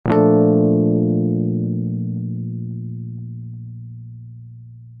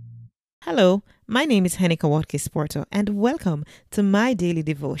Hello, my name is Henika Watkis Porto, and welcome to My Daily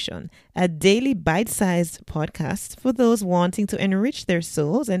Devotion, a daily bite-sized podcast for those wanting to enrich their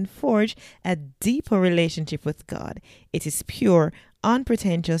souls and forge a deeper relationship with God. It is pure,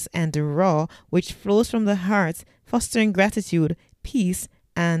 unpretentious, and raw, which flows from the heart, fostering gratitude, peace,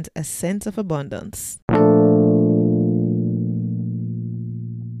 and a sense of abundance.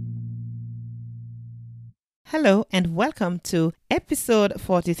 Hello and welcome to episode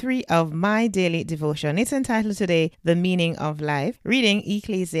 43 of My Daily Devotion. It's entitled today, The Meaning of Life, reading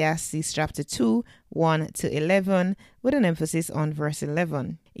Ecclesiastes chapter 2, 1 to 11, with an emphasis on verse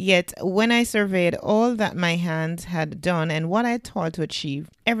 11. Yet, when I surveyed all that my hands had done and what I toiled to achieve,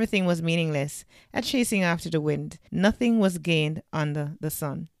 everything was meaningless, a chasing after the wind. Nothing was gained under the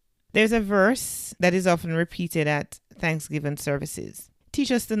sun. There's a verse that is often repeated at Thanksgiving services. Teach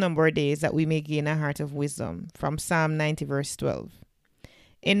us the number of days that we may gain a heart of wisdom, from Psalm 90 verse 12.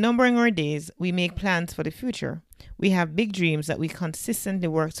 In numbering our days, we make plans for the future. We have big dreams that we consistently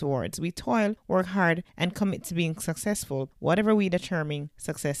work towards. We toil, work hard, and commit to being successful, whatever we determine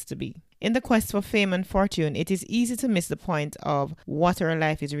success to be. In the quest for fame and fortune, it is easy to miss the point of what our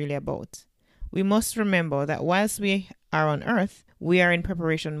life is really about. We must remember that whilst we are on earth, we are in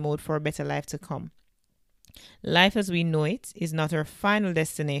preparation mode for a better life to come. Life as we know it is not our final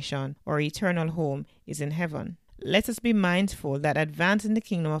destination. Our eternal home is in heaven. Let us be mindful that advancing the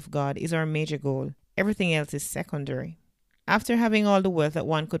kingdom of God is our major goal. Everything else is secondary. After having all the wealth that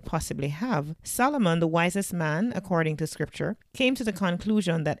one could possibly have, Solomon, the wisest man, according to scripture, came to the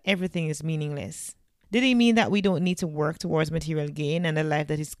conclusion that everything is meaningless. Did he mean that we don't need to work towards material gain and a life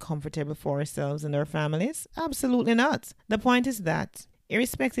that is comfortable for ourselves and our families? Absolutely not. The point is that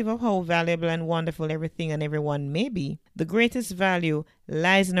irrespective of how valuable and wonderful everything and everyone may be, the greatest value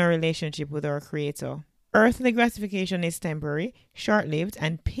lies in our relationship with our Creator. Earthly gratification is temporary, short-lived,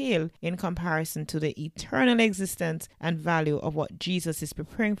 and pale in comparison to the eternal existence and value of what Jesus is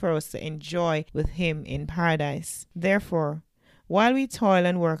preparing for us to enjoy with Him in paradise. Therefore, while we toil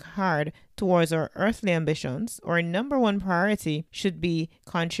and work hard towards our earthly ambitions, our number one priority should be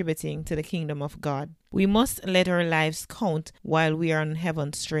contributing to the kingdom of God. We must let our lives count while we are on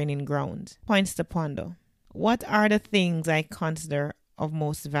heaven's training ground. Points to ponder. What are the things I consider of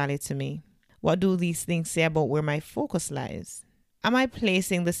most value to me? What do these things say about where my focus lies? Am I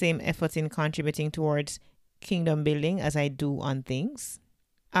placing the same effort in contributing towards kingdom building as I do on things?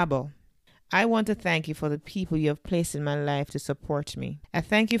 Abba, I want to thank you for the people you have placed in my life to support me. I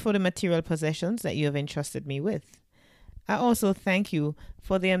thank you for the material possessions that you have entrusted me with. I also thank you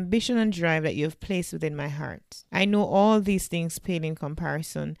for the ambition and drive that you have placed within my heart. I know all these things pale in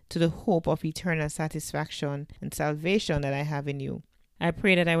comparison to the hope of eternal satisfaction and salvation that I have in you. I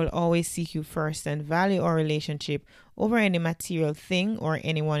pray that I will always seek you first and value our relationship over any material thing or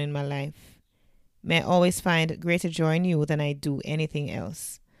anyone in my life. May I always find greater joy in you than I do anything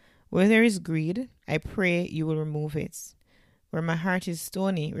else. Where there is greed, I pray you will remove it. Where my heart is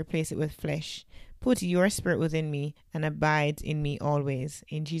stony, replace it with flesh. Put your spirit within me and abide in me always.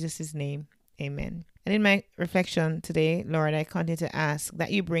 In Jesus' name, amen. And in my reflection today, Lord, I continue to ask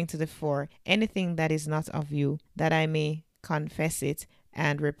that you bring to the fore anything that is not of you, that I may confess it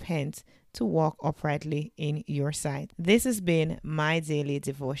and repent to walk uprightly in your sight. This has been My Daily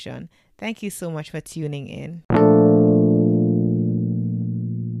Devotion. Thank you so much for tuning in.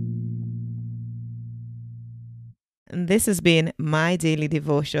 This has been My Daily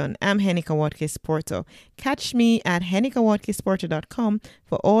Devotion. I'm Henika Watkis Porto. Catch me at henikawatkisporto.com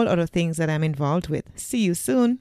for all other things that I'm involved with. See you soon.